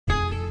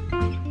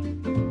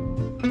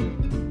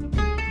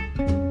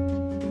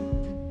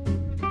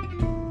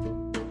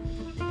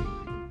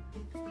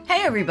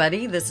Hey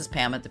everybody, this is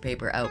Pam at the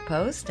Paper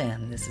Outpost,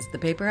 and this is the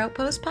Paper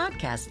Outpost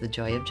podcast, The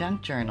Joy of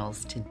Junk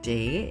Journals.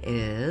 Today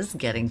is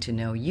getting to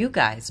know you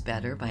guys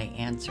better by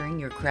answering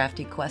your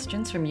crafty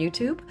questions from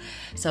YouTube.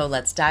 So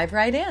let's dive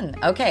right in.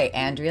 Okay,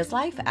 Andrea's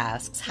Life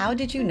asks, how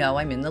did you know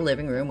I'm in the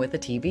living room with a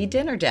TV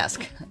dinner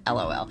desk?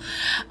 LOL.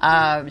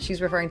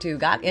 She's referring to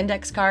got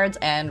index cards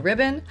and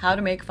ribbon, how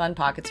to make fun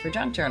pockets for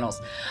junk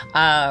journals.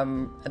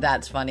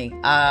 That's funny.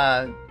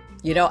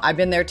 I've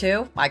been there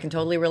too. I can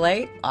totally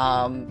relate.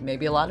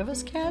 Maybe a lot of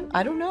us can.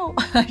 I don't know.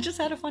 I just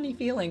had a funny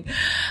feeling.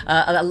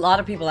 A lot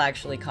of people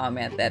actually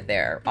comment that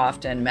they're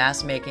often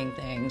mass making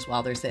things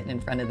while they're sitting in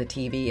front of the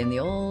TV, and the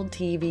old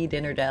TV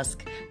dinner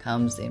desk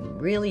comes in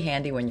really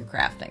handy when you're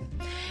crafting.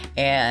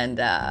 And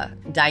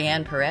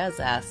Diane Perez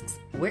asks,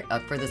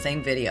 for the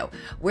same video,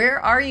 where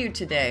are you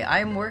today?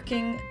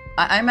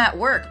 I'm at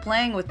work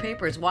playing with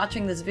papers,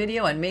 watching this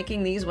video and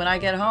making these when I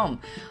get home.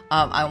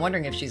 I'm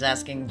wondering if she's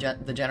asking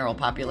the general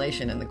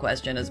population in the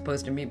question as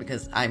opposed to me,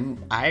 because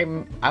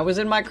I was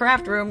in my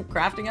craft room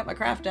crafting at my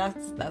craft desk.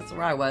 That's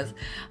where I was.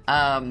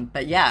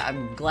 But yeah,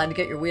 I'm glad to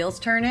get your wheels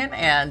turning,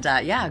 and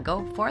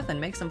go forth and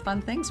make some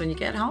fun things when you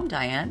get home,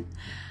 Diane.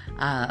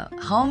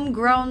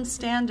 Homegrown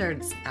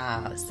Standards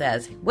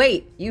says,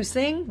 wait, you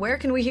sing? Where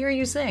can we hear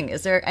you sing?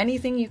 Is there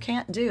anything you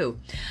can't do?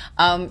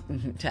 I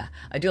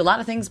do a lot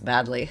of things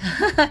badly,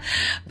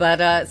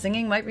 but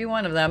singing might be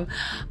one of them.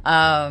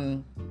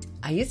 I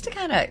used to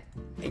I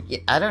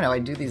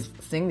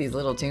sing these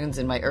little tunes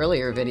in my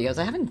earlier videos.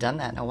 I haven't done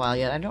that in a while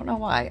yet. I don't know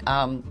why.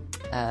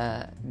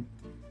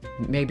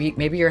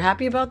 Maybe you're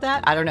happy about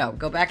that. I don't know.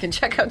 Go back and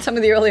check out some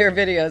of the earlier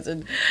videos,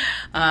 and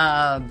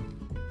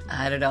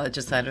I don't know, it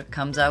just kind of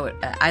comes out.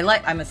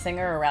 I'm a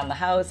singer around the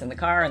house, in the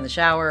car, in the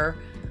shower.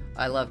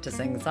 I love to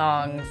sing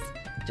songs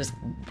just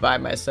by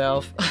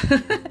myself.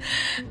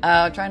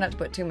 Try not to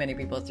put too many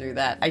people through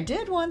that. I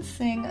did once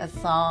sing a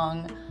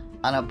song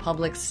on a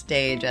public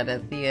stage at a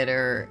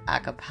theater a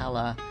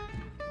cappella,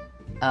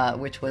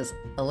 which was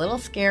a little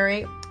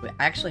scary. I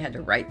actually had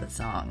to write the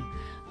song.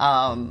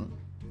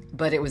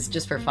 But it was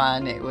just for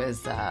fun. It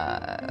was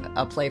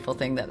a playful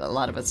thing that a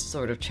lot of us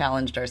sort of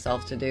challenged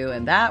ourselves to do,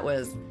 and that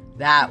was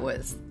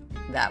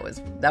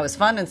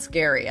fun and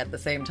scary at the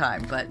same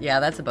time. But yeah,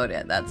 that's about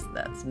it. That's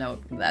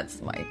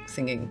my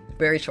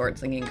very short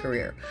singing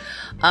career.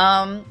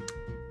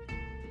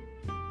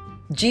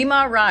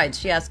 Gma Rides,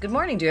 she asks, good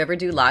morning, do you ever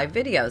do live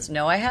videos?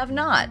 No, I have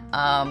not.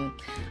 I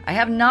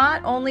have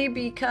not, only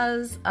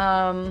because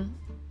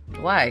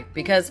why?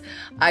 Because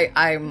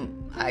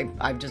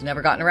I've just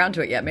never gotten around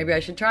to it yet. Maybe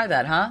I should try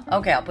that, huh?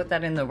 Okay, I'll put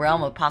that in the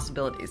realm of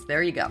possibilities.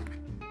 There you go.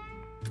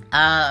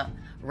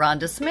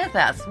 Rhonda Smith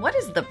asks, what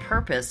is the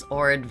purpose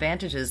or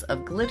advantages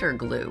of glitter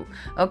glue?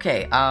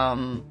 Okay,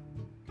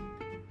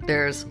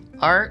 there's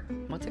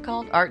what's it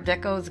called? Art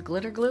Deco's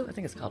glitter glue? I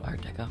think it's called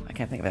Art Deco. I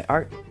can't think of it.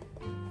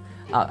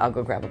 I'll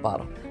go grab a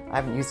bottle. I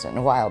haven't used it in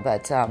a while,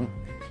 but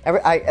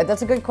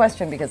that's a good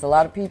question, because a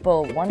lot of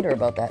people wonder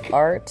about that.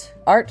 Art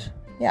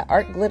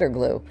glitter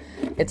glue.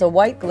 It's a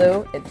white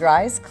glue. It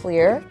dries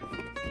clear.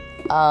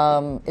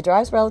 It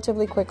dries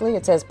relatively quickly.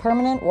 It says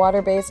permanent,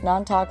 water-based,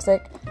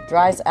 non-toxic,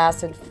 dries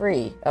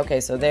acid-free.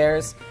 Okay, so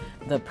there's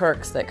the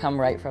perks that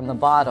come right from the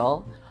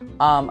bottle.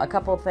 A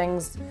couple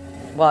things.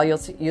 Well, you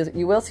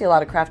will see a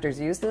lot of crafters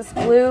use this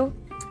glue.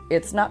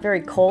 It's not very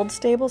cold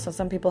stable, so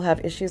some people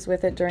have issues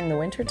with it during the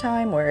winter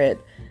time, where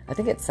I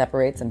think it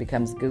separates and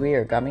becomes gooey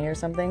or gummy or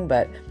something.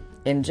 But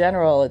in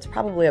general, it's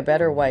probably a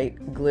better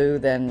white glue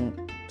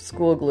than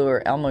school glue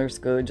or Elmer's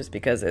glue, just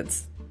because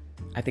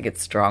I think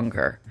it's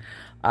stronger.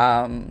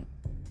 And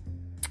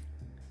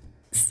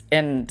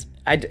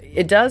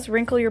it does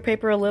wrinkle your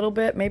paper a little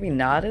bit, maybe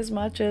not as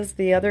much as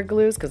the other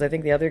glues, because I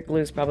think the other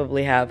glues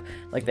probably have,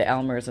 like the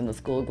Elmer's and the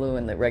school glue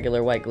and the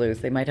regular white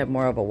glues, they might have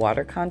more of a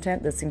water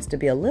content. This seems to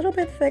be a little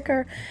bit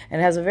thicker, and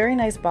it has a very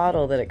nice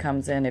bottle that it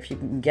comes in. If you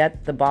can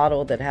get the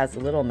bottle that has a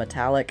little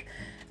metallic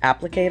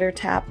applicator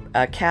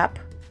cap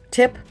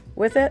tip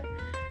with it,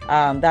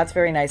 that's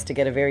very nice to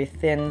get a very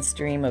thin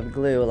stream of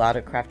glue. A lot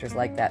of crafters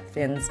like that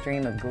thin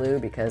stream of glue,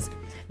 because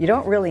you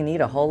don't really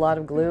need a whole lot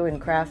of glue in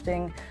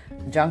crafting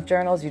junk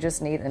journals. You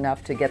just need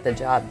enough to get the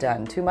job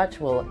done. Too much,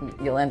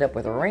 you'll end up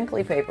with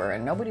wrinkly paper,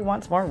 and nobody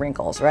wants more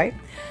wrinkles, right?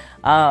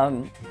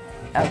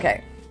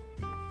 Okay.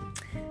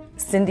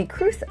 Cindy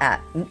Cruz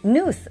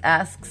Noose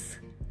asks,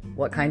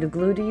 what kind of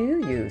glue do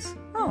you use?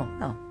 Oh,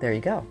 well, there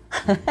you go.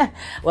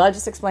 Well, I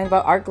just explained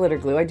about art glitter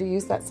glue. I do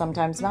use that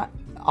sometimes, not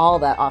all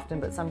that often,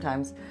 but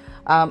sometimes.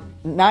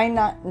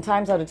 9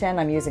 times out of 10,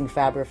 I'm using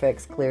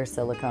Fabrifix clear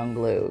silicone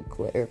glue.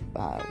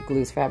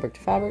 Glues fabric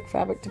to fabric,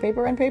 fabric to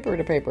paper, and paper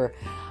to paper.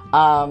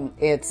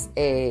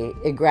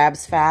 It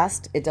grabs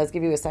fast. It does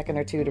give you a second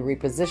or two to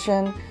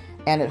reposition,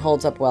 and it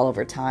holds up well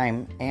over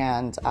time.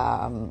 And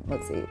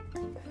let's see,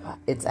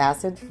 it's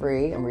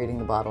acid-free. I'm reading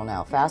the bottle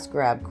now. Fast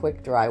grab,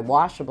 quick dry,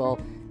 washable,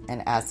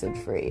 and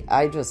acid-free.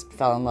 I just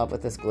fell in love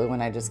with this glue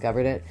when I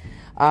discovered it.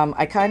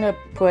 I kind of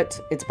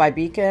it's by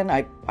Beacon.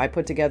 I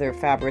put together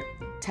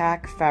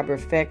Fabri-Tac,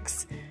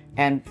 Fabrifix,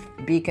 and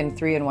Beacon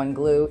 3-in-1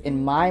 glue,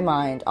 in my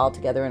mind, all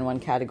together in one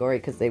category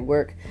because they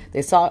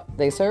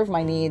serve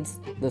my needs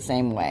the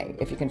same way.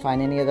 If you can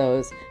find any of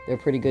those, they're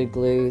pretty good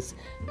glues.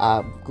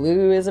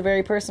 Glue is a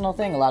very personal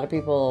thing. A lot of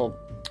people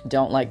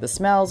don't like the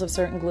smells of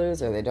certain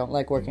glues, or they don't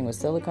like working with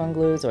silicone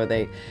glues, or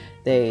they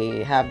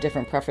have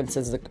different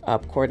preferences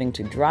according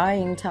to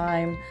drying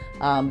time.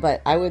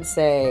 But I would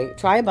say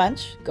try a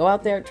bunch. Go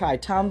out there, try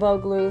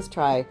Tombow glues,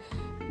 try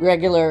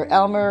regular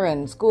Elmer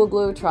and school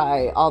glue,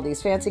 try all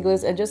these fancy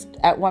glues, and just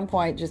at one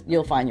point,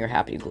 you'll find your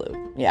happy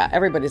glue. Yeah,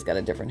 everybody's got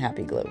a different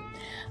happy glue.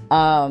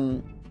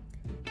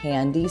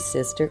 Handy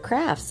Sister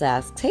Crafts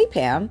asks, hey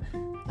Pam,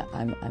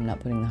 I'm not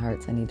putting the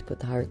hearts. I need to put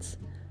the hearts.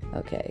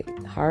 Okay,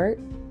 heart.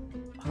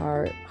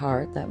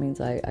 That means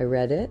I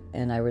read it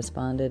and I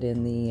responded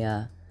in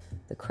the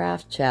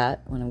craft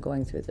chat when I'm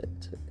going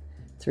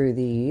through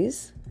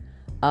these.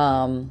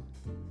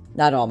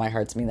 Not all my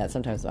hearts mean that.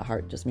 Sometimes the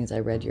heart just means I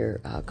read your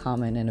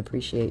comment and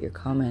appreciate your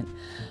comment.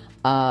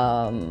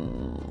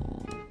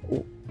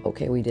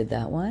 Okay, we did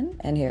that one.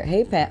 And here,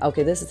 hey Pam.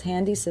 Okay, this is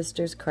Handy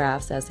Sisters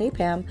Crafts says, hey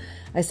Pam,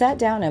 I sat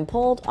down and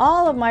pulled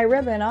all of my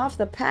ribbon off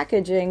the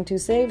packaging to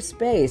save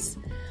space.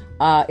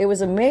 It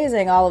was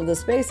amazing, all of the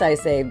space I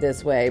saved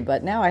this way,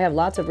 but now I have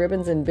lots of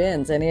ribbons in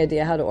bins. Any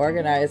idea how to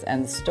organize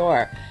and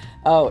store?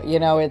 Oh,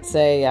 it's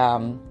a,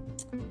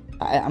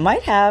 I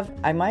might have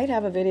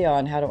a video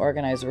on how to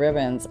organize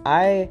ribbons.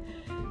 I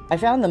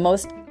found the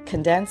most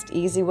condensed,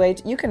 easy way.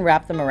 You can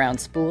wrap them around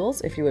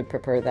spools if you would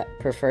prefer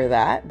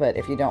that, but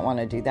if you don't want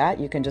to do that,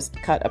 you can just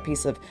cut a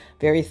piece of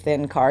very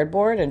thin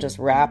cardboard and just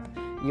wrap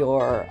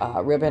your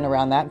ribbon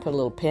around that and put a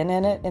little pin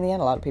in it in the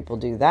end. A lot of people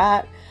do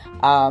that.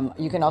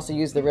 You can also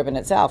use the ribbon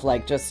itself,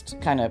 like just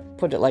kind of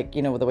put it like,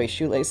 the way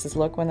shoelaces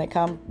look when they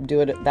come,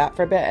 do it that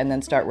for a bit and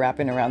then start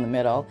wrapping around the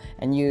middle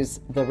and use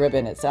the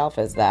ribbon itself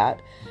as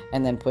that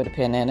and then put a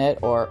pin in it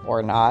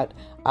or not.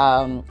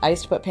 I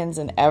used to put pins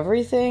in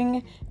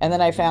everything, and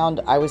then I found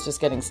I was just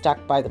getting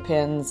stuck by the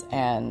pins,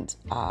 and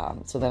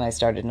so then I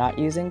started not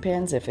using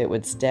pins if it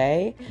would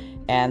stay,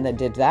 and then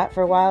did that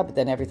for a while, but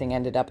then everything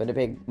ended up in a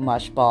big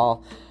mush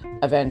ball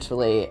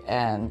eventually,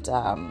 and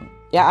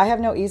I have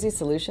no easy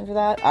solution for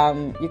that.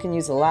 You can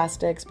use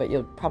elastics, but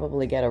you'll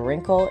probably get a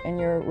wrinkle in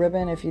your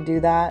ribbon if you do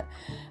that,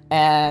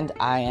 and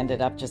I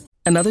ended up just...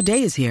 Another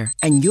day is here,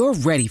 and you're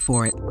ready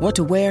for it. What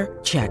to wear?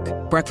 Check.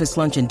 Breakfast,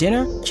 lunch, and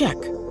dinner? Check.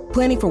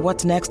 Planning for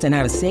what's next and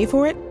how to save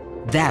for it?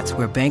 That's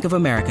where Bank of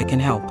America can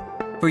help.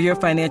 For your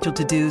financial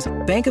to-dos,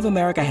 Bank of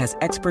America has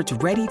experts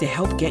ready to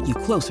help get you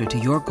closer to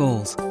your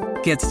goals.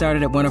 Get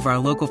started at one of our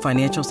local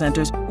financial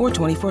centers or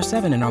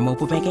 24/7 in our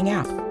mobile banking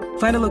app.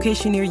 Find a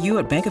location near you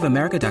at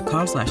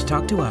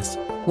bankofamerica.com/talktous.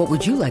 What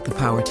would you like the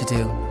power to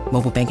do?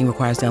 Mobile banking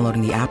requires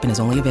downloading the app and is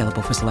only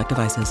available for select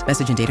devices.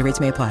 Message and data rates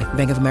may apply.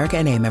 Bank of America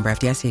N.A., member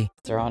FDIC.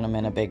 Throw them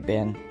in a big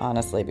bin,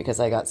 honestly, because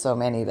I got so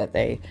many that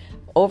they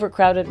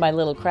overcrowded my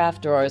little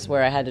craft drawers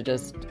where I had to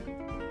just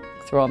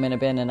throw them in a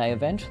bin, and I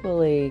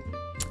eventually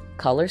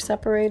color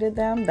separated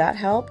them. That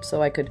helped.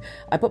 So I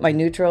put my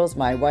neutrals,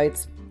 my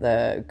whites,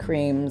 the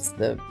creams,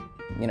 the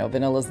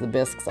vanillas, the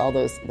bisques, all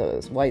those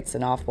whites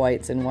and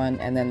off-whites in one,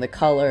 and then the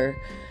color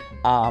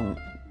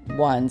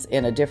ones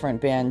in a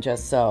different bin,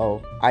 just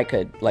so I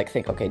could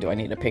think, okay, do I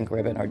need a pink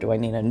ribbon or do I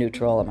need a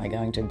neutral? Am I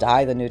going to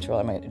dye the neutral?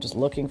 Am I just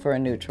looking for a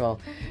neutral?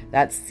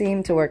 That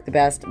seemed to work the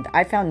best.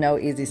 I found no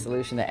easy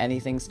solution to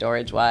anything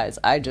storage-wise.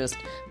 I just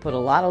put a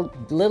lot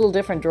of little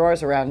different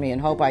drawers around me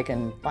and hope I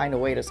can find a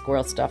way to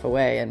squirrel stuff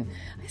away, and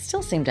I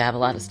still seem to have a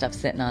lot of stuff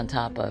sitting on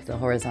top of the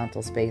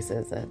horizontal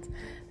spaces.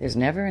 There's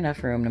never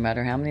enough room, no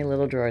matter how many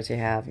little drawers you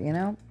have.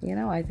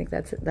 I think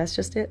that's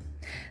just it.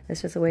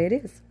 That's just the way it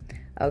is.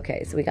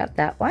 Okay, so we got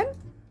that one.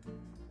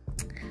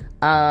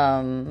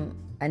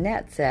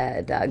 Annette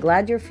said,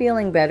 glad you're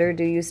feeling better.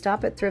 Do you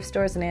stop at thrift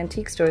stores and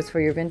antique stores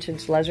for your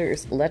vintage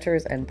letters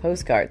and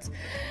postcards?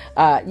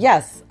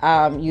 Yes.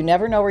 You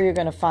never know where you're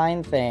going to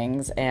find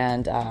things,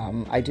 and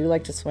I do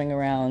like to swing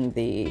around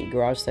the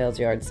garage sales,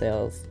 yard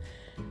sales,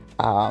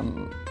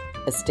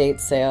 estate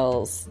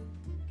sales,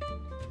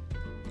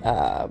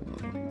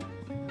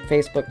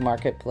 Facebook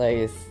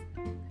Marketplace,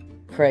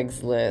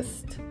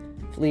 Craigslist,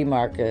 flea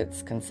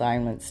markets,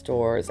 consignment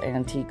stores,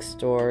 antique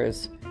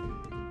stores,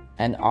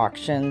 and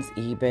auctions,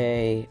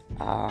 eBay,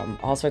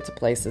 all sorts of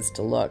places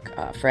to look.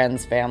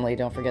 Friends, family,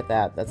 don't forget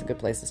that. That's a good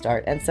place to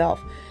start. And self.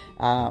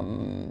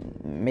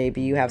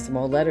 Maybe you have some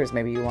old letters.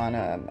 Maybe you want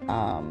to,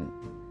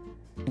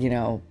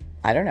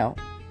 I don't know,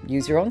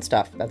 use your own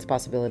stuff. That's a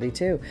possibility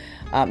too.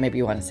 Maybe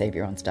you want to save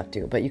your own stuff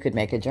too, but you could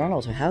make a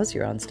journal to house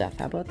your own stuff.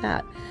 How about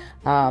that?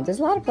 There's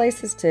a lot of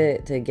places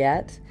to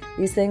get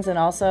these things. And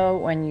also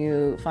when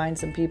you find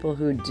some people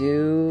who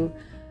do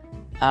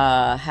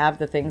have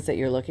the things that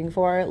you're looking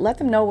for, let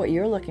them know what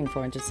you're looking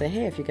for and just say,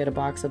 hey, if you get a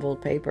box of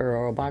old paper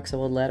or a box of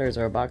old letters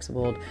or a box of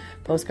old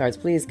postcards,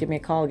 please give me a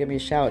call, give me a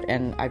shout.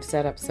 And I've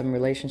set up some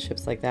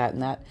relationships like that,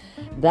 and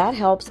that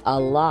helps a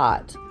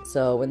lot.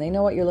 So when they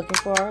know what you're looking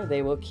for,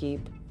 they will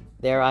keep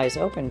their eyes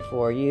open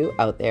for you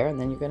out there, and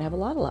then you're going to have a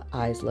lot of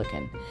eyes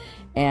looking.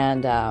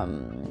 And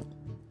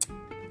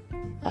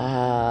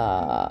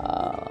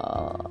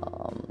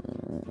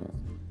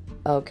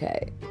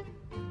Okay.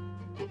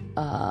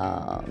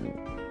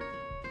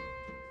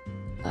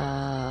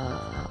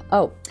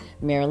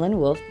 Marilyn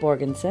Wolf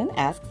Borgensen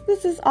asks,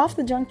 this is off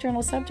the junk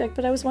journal subject,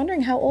 but I was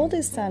wondering, how old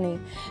is Sonny?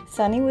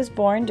 Sonny was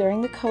born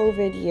during the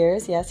COVID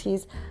years. Yes,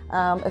 he's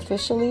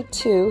officially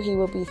 2. He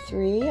will be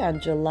 3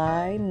 on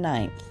July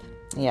 9th.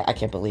 Yeah, I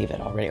can't believe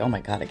it already. Oh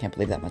my God, I can't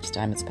believe that much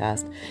time has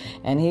passed.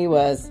 And he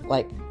was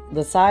like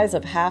the size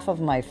of half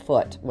of my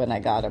foot when I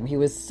got him. He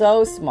was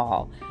so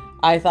small.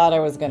 I thought I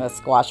was going to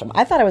squash him.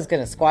 I thought I was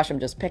going to squash him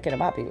just picking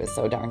him up. He was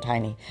so darn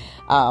tiny.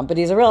 But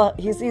he's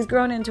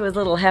grown into his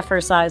little heifer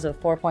size of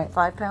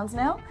 4.5 pounds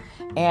now.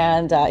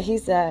 And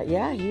he's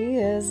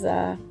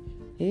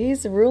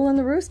ruling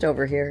the roost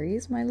over here.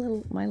 He's my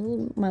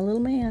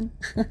little man.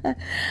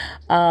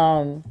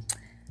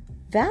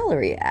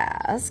 Valerie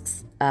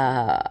asks,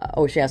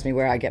 she asked me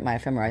where I get my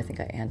ephemera. I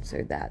think I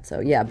answered that. So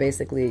yeah,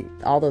 basically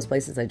all those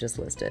places I just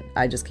listed.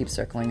 I just keep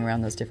circling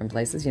around those different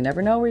places. You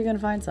never know where you're going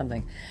to find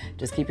something.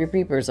 Just keep your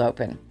peepers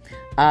open.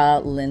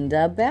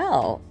 Linda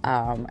Bell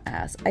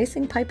asks,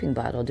 icing piping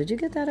bottle. Did you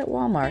get that at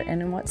Walmart?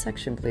 And in what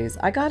section, please?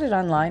 I got it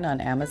online on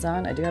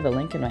Amazon. I do have a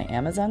link in my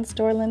Amazon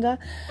store, Linda.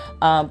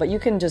 But you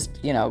can just,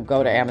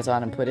 go to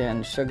Amazon and put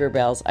in Sugar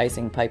Bell's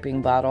icing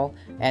piping bottle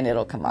and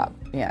it'll come up.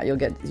 Yeah,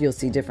 you'll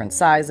see different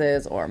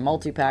sizes or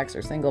multi-packs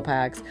or single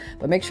packs,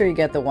 but make sure you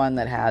get the one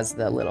that has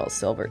the little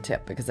silver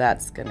tip because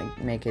that's going to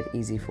make it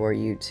easy for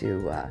you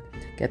to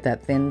get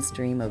that thin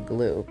stream of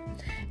glue.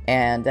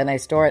 And then I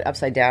store it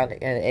upside down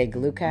in a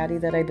glue caddy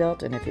that I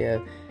built. And if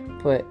you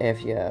go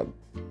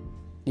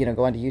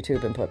onto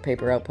YouTube and put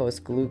Paper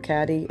Outpost glue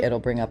caddy, it'll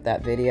bring up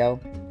that video.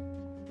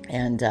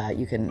 And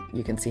you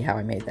can see how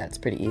I made that. It's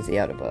pretty easy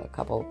out of a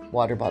couple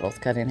water bottles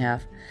cut in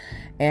half.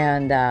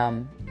 And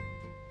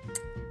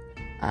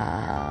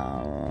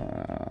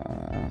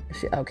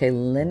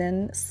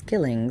Linen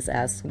Skillings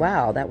asks,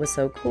 wow, that was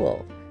so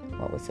cool.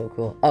 What was so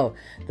cool? Oh,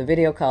 the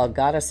video called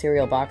Got a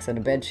Cereal Box and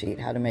a Bed Sheet,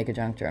 How to Make a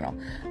Junk Journal.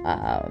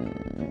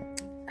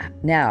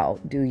 Now,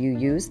 do you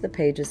use the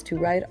pages to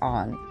write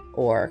on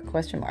or ?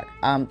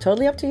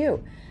 Totally up to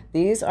you.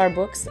 These are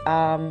books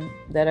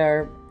that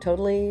are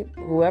totally,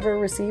 whoever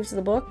receives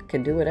the book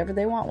can do whatever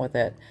they want with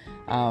it.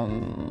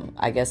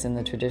 I guess in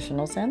the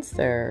traditional sense,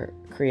 they're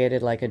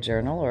created like a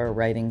journal or a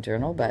writing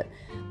journal, but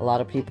a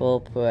lot of people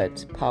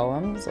put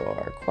poems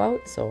or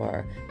quotes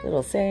or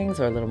little sayings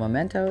or little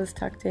mementos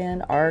tucked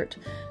in, art,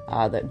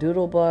 the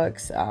doodle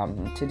books,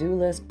 to-do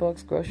list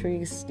books,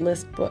 grocery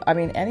list book. I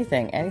mean,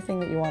 anything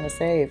that you want to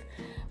save.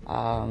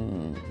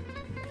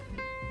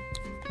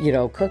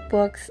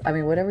 Cookbooks. I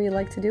mean, whatever you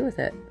like to do with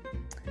it.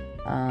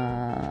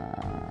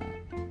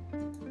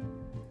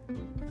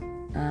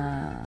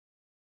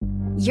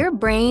 Your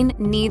brain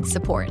needs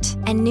support,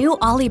 and new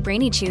Ollie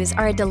Brainy Chews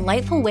are a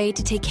delightful way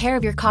to take care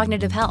of your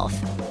cognitive health.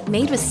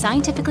 Made with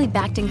scientifically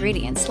backed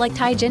ingredients like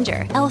Thai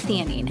ginger,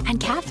 L-theanine, and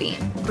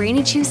caffeine,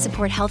 Brainy Chews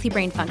support healthy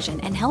brain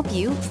function and help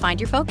you find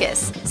your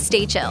focus,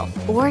 stay chill,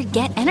 or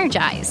get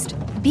energized.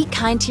 Be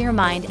kind to your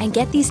mind and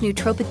get these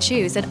nootropic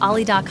chews at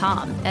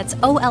ollie.com. That's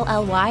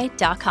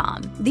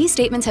OLLY.com. These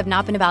statements have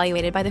not been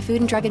evaluated by the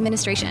Food and Drug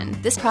Administration.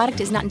 This product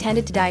is not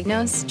intended to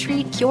diagnose,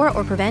 treat, cure,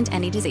 or prevent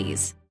any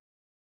disease.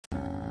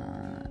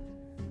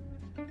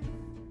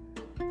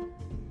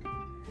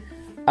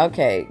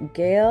 Okay,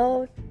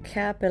 Gail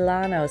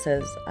Capilano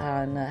says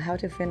on how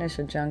to finish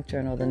a junk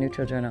journal, the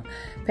neutral journal.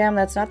 Pam,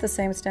 that's not the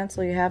same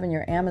stencil you have in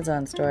your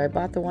Amazon store. I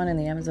bought the one in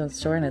the Amazon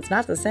store and it's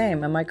not the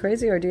same. Am I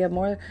crazy, or do you have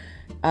more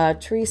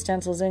tree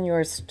stencils in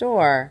your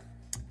store?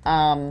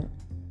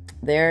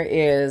 There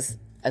is,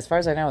 as far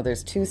as I know,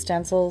 there's 2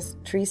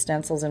 tree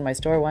stencils in my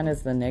store. One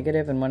is the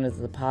negative and one is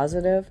the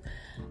positive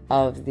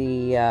of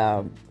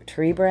the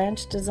tree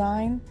branch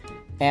design.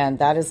 And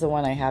that is the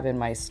one I have in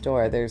my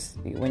store.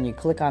 When you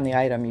click on the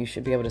item, you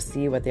should be able to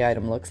see what the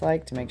item looks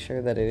like to make sure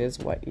that it is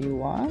what you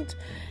want.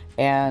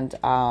 And,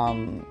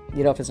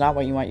 if it's not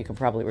what you want, you can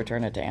probably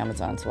return it to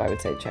Amazon. So I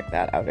would say check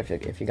that out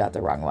if you got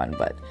the wrong one.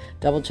 But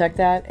double check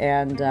that.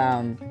 And,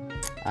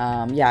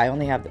 I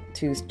only have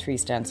 2 tree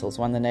stencils,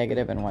 one the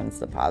negative and one's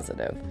the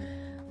positive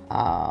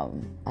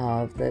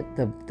of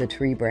the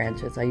tree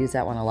branches. I use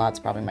that one a lot. It's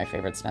probably my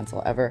favorite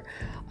stencil ever.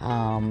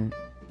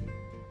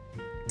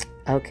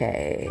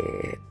 Okay,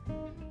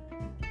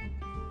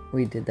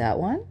 we did that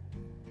one.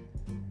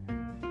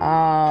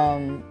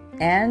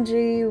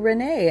 Angie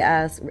Rennie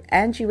asks,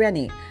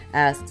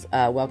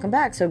 welcome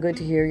back. So good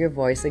to hear your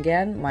voice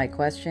again. My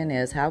question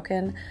is, how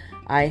can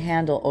I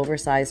handle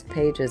oversized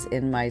pages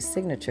in my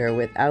signature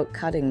without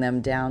cutting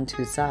them down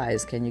to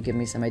size? Can you give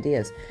me some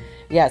ideas?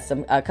 Yes,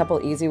 a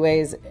couple easy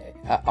ways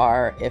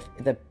are, if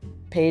the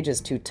page is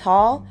too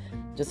tall,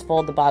 just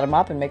fold the bottom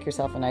up and make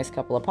yourself a nice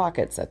couple of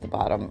pockets at the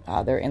bottom.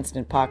 They're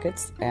instant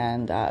pockets,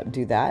 and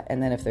do that.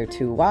 And then if they're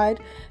too wide,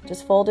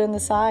 just fold in the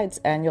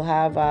sides, and you'll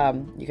have,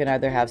 you can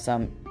either have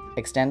some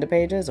extend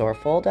pages or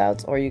fold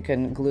outs, or you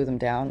can glue them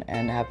down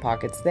and have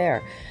pockets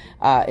there.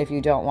 If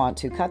you don't want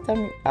to cut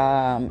them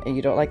and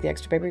you don't like the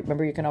extra paper,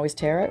 remember you can always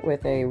tear it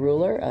with a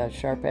ruler, a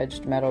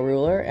sharp-edged metal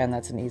ruler, and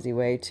that's an easy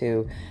way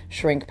to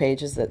shrink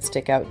pages that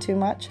stick out too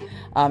much.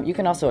 You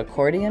can also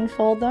accordion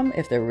fold them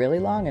if they're really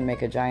long and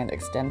make a giant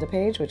extend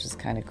page, which is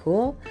kind of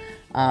cool.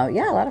 A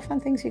lot of fun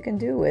things you can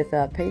do with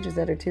pages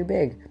that are too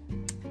big.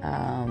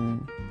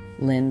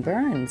 Lynn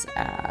Burns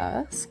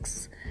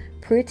asks,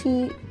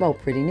 pretty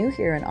new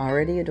here and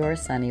already adore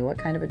Sunny. What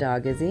kind of a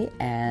dog is he?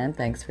 And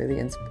thanks for the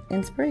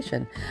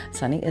inspiration.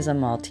 Sunny is a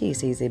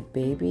Maltese. He's a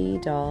baby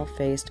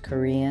doll-faced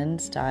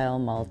Korean-style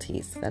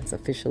Maltese. That's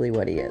officially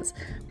what he is.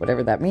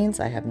 Whatever that means,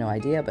 I have no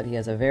idea, but he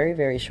has a very,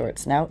 very short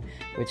snout,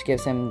 which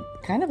gives him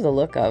kind of the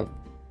look of,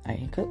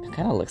 he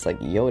kind of looks like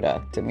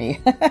Yoda to me.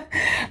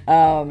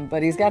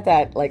 But he's got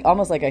that, like,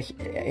 almost like a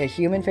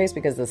human face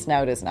because the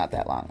snout is not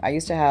that long. I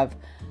used to have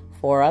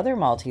 4 other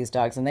Maltese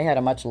dogs, and they had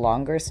a much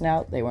longer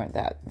snout. They weren't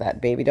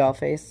that baby doll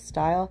face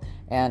style.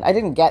 And I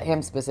didn't get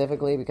him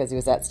specifically because he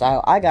was that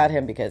style. I got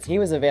him because he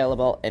was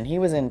available and he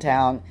was in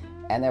town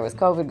and there was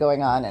COVID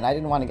going on and I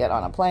didn't want to get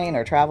on a plane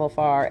or travel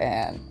far,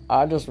 and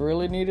I just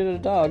really needed a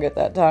dog at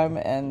that time.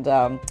 And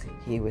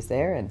he was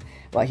there, and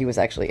well, he was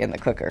actually in the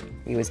cooker.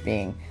 He was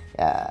being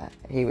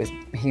he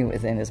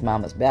was in his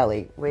mama's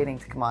belly waiting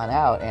to come on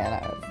out, and I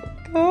was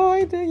like, oh,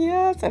 I did,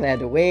 yes. And I had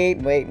to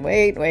wait,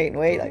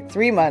 like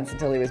 3 months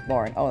until he was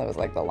born. Oh, that was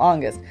like the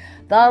longest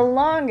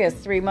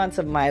 3 months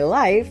of my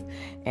life.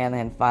 And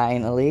then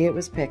finally it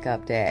was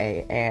pickup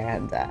day.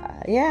 And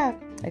I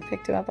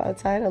picked him up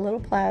outside a little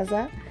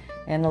plaza,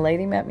 and the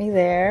lady met me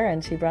there,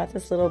 and she brought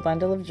this little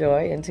bundle of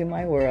joy into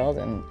my world.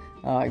 And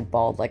I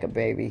bawled like a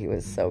baby. He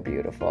was so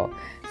beautiful.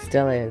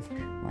 Still is,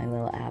 my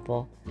little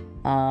apple.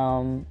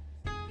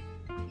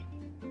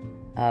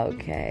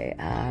 Okay.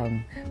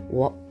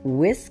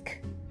 Whisk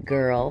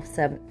Girl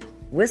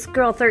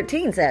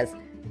 13 says,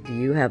 do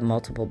you have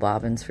multiple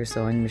bobbins for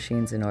sewing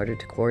machines in order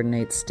to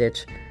coordinate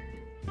stitch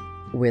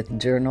with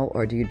journal,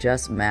 or do you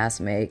just mass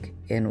make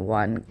in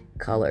one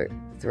color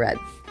thread?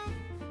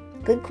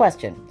 Good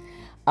question.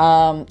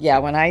 When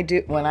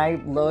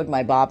I load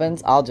my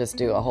bobbins, I'll just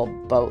do a whole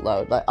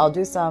boatload. Like, I'll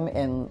do some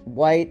in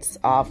whites,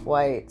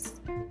 off-whites,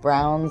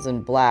 browns,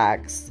 and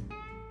blacks.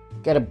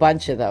 Get a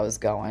bunch of those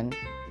going.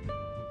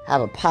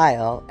 Have a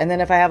pile. And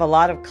then if I have a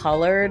lot of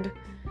colored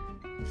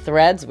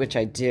threads, which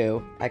I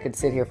do, I could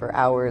sit here for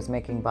hours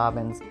making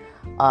bobbins.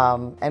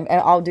 And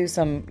I'll do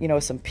some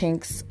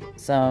pinks,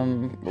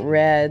 some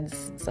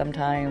reds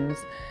sometimes,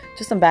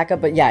 just some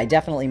backup. But yeah, I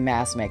definitely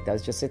mass make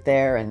those. Just sit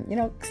there and,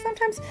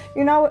 sometimes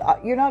you're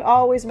not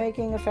always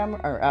making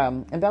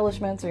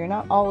embellishments, or you're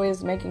not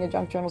always making a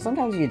junk journal.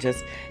 Sometimes you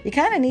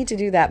kind of need to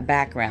do that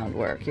background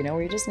work,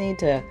 where you just need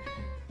to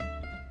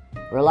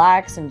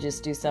relax and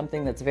just do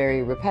something that's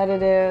very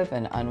repetitive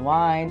and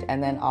unwind,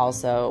 and then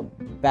also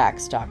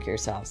backstock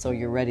yourself so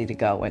you're ready to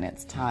go when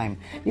it's time.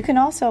 You can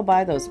also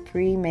buy those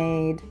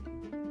preloaded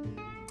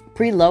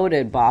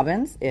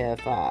bobbins if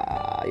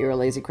you're a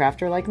lazy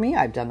crafter like me.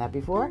 I've done that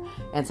before,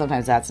 and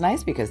sometimes that's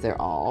nice because they're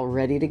all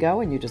ready to go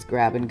and you just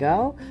grab and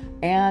go.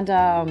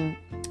 And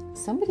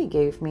somebody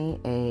gave me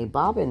a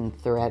bobbin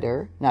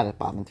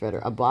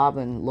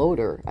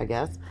loader, I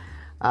guess,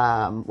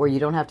 where you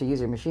don't have to use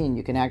your machine.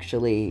 You can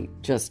actually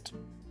just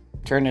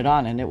turn it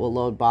on and it will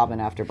load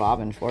bobbin after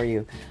bobbin for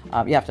you.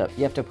 You have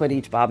to put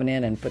each bobbin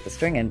in and put the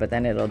string in, but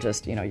then it'll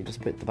just, you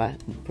just push the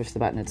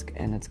button,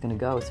 and it's going to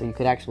go. So you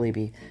could actually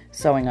be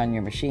sewing on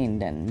your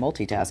machine and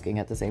multitasking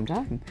at the same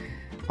time.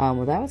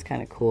 Well, that was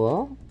kind of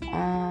cool.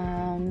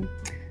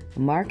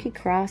 Marky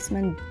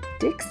Crossman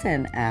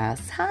Dixon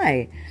asks,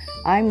 hi,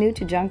 I'm new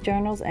to junk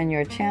journals and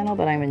your channel,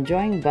 but I'm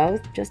enjoying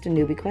both. Just a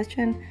newbie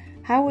question.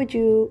 How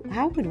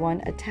would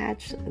one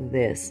attach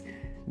this?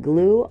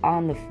 Glue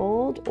on the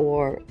fold,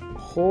 or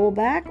hole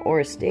back, or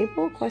a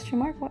staple? Question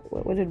mark.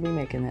 What did we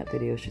make in that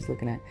video she's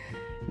looking at?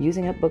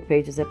 Using up book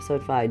pages,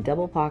 episode 5,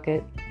 double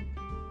pocket.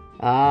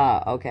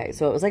 Okay.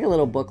 So it was like a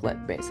little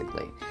booklet,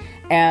 basically.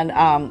 And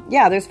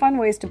there's fun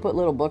ways to put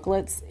little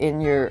booklets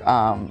in your,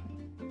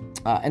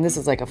 and this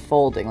is like a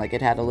folding, like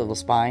it had a little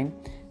spine,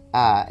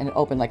 and it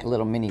opened like a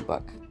little mini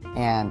book.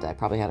 And I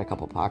probably had a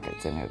couple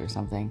pockets in it or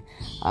something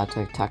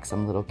to tuck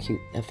some little cute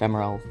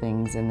ephemeral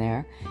things in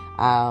there.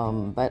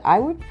 But I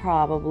would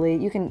probably,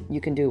 you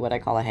can do what I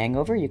call a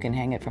hangover. You can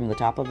hang it from the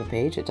top of a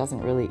page. It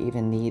doesn't really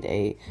even need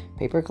a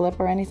paper clip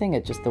or anything.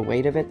 It's just the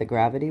weight of it, the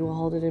gravity will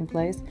hold it in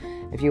place.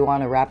 If you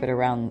want to wrap it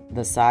around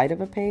the side of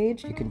a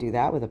page, you can do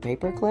that with a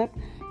paper clip.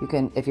 You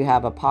can, if you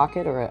have a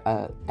pocket or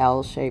a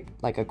L-shaped,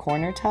 like a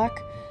corner tuck,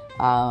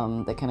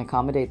 that can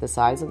accommodate the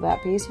size of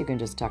that piece, you can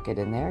just tuck it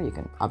in there. You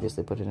can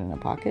obviously put it in a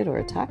pocket or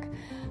a tuck.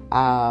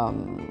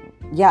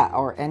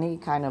 Or any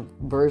kind of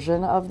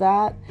version of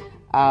that.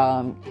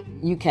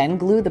 You can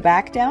glue the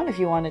back down if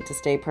you want it to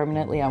stay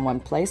permanently on one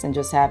place and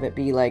just have it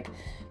be like,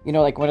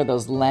 like one of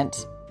those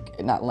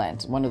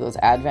one of those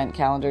advent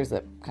calendars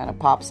that kind of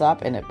pops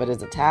up but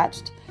is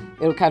attached.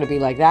 It'll kind of be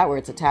like that, where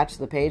it's attached to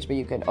the page, but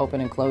you can open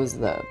and close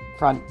the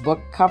front book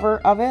cover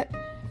of it.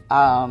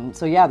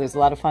 So yeah, there's a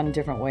lot of fun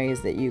different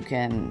ways that you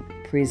can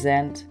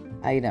present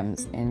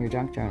items in your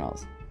junk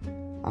journals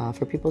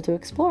for people to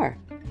explore.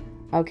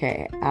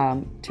 Okay,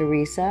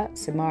 Teresa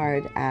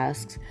Simard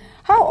asks,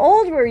 how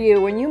old were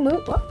you when you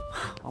moved?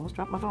 Oh, almost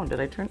dropped my phone. Did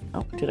I turn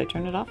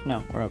it off?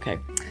 No, we're okay.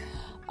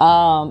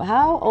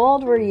 How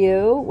old were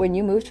you when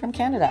you moved from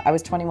Canada? I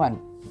was 21.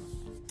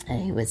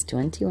 I was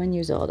 21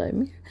 years old.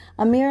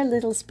 A mere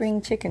little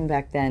spring chicken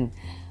back then.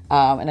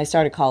 And I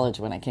started college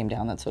when I came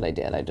down. That's what I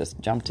did. I just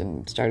jumped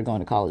and started going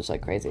to college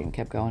like crazy and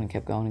kept going and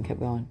kept going and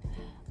kept going.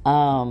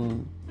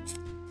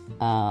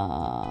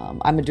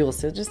 I'm a dual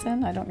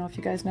citizen. I don't know if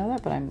you guys know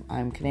that, but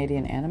I'm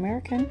Canadian and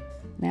American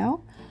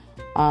now.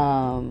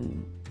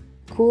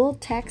 Cool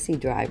taxi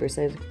driver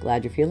said,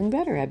 glad you're feeling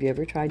better. Have you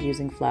ever tried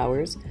using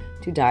flowers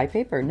to dye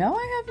paper? No,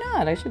 I have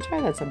not. I should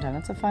try that sometime.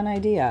 That's a fun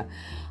idea.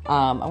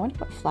 I wonder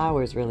what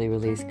flowers really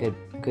release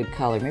good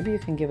color. Maybe you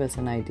can give us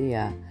an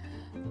idea.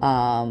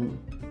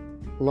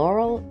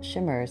 Laurel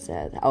Shimmer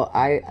said,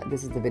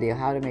 this is the video,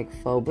 how to make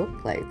faux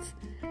book plates.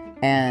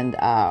 And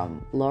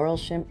Laurel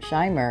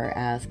Scheimer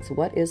asks,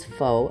 what is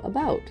faux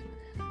about?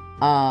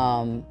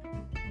 A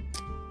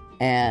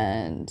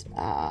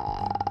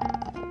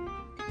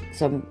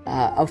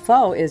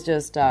faux is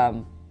just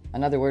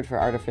another word for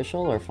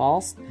artificial or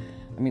false.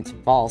 I mean, it's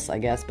false, I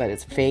guess, but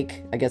it's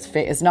fake. I guess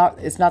fake. It's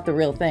not the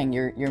real thing.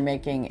 You're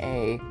making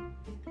a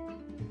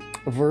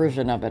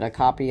version of it, a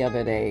copy of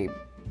it,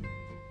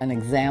 an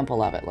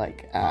example of it.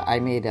 Like I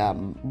made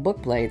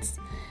book plates.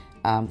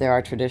 There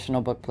are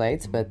traditional book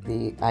plates, but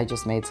I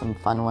just made some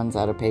fun ones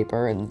out of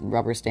paper and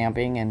rubber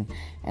stamping, and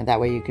that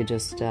way you could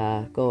just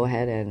go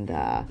ahead and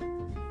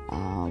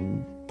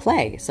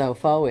play. So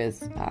faux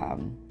is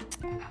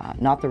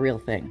not the real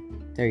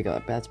thing. There you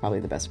go. That's probably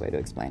the best way to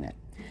explain it.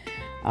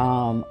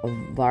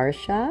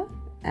 Varsha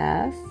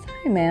asks,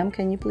 hi ma'am,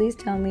 can you please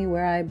tell me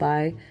where I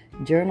buy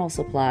journal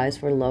supplies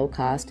for low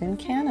cost in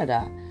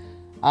Canada?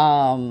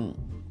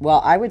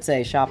 Well, I would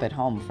say shop at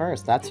home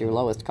first. That's your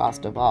lowest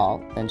cost of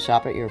all. Then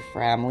shop at your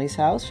family's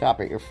house, shop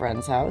at your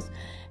friend's house,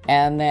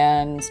 and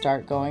then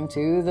start going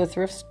to the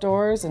thrift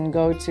stores and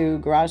go to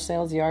garage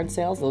sales, yard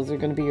sales. Those are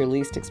going to be your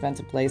least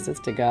expensive places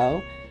to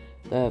go.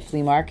 The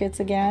flea markets,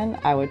 again,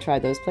 I would try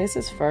those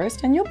places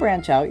first, and you'll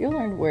branch out. You'll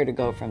learn where to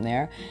go from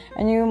there.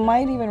 And you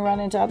might even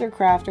run into other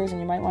crafters, and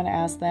you might want to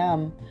ask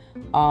them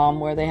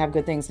where they have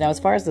good things. Now, as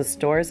far as the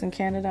stores in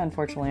Canada,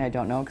 unfortunately, I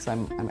don't know because I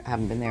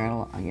haven't been there,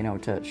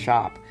 to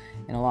shop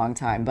in a long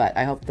time. But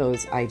I hope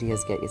those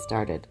ideas get you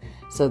started.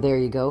 So there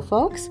you go,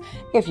 folks.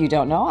 If you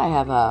don't know, I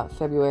have a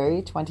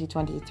February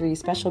 2023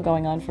 special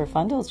going on for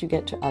Fundles. You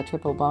get a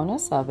triple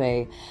bonus of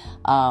you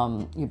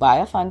buy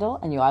a Fundle,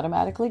 and you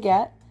automatically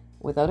get,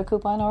 without a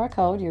coupon or a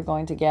code, you're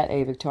going to get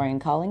a Victorian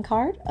calling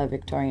card, a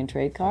Victorian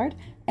trade card,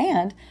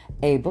 and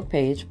a book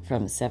page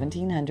from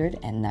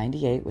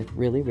 1798 with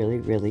really, really,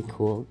 really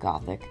cool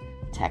Gothic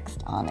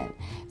text on it.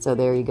 So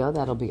there you go.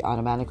 That'll be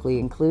automatically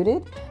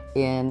included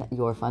in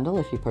your Fundle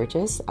if you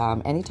purchase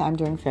anytime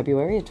during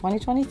February of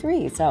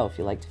 2023. So if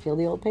you like to feel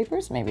the old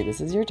papers, maybe this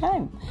is your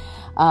time.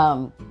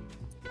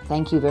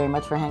 Thank you very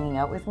much for hanging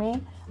out with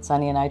me.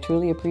 Sonny and I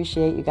truly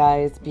appreciate you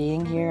guys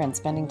being here and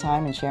spending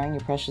time and sharing your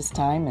precious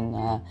time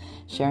and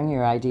sharing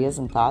your ideas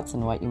and thoughts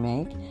and what you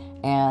make.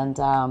 And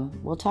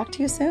we'll talk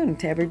to you soon.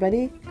 To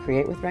everybody,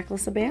 create with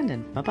reckless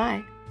abandon.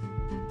 Bye-bye.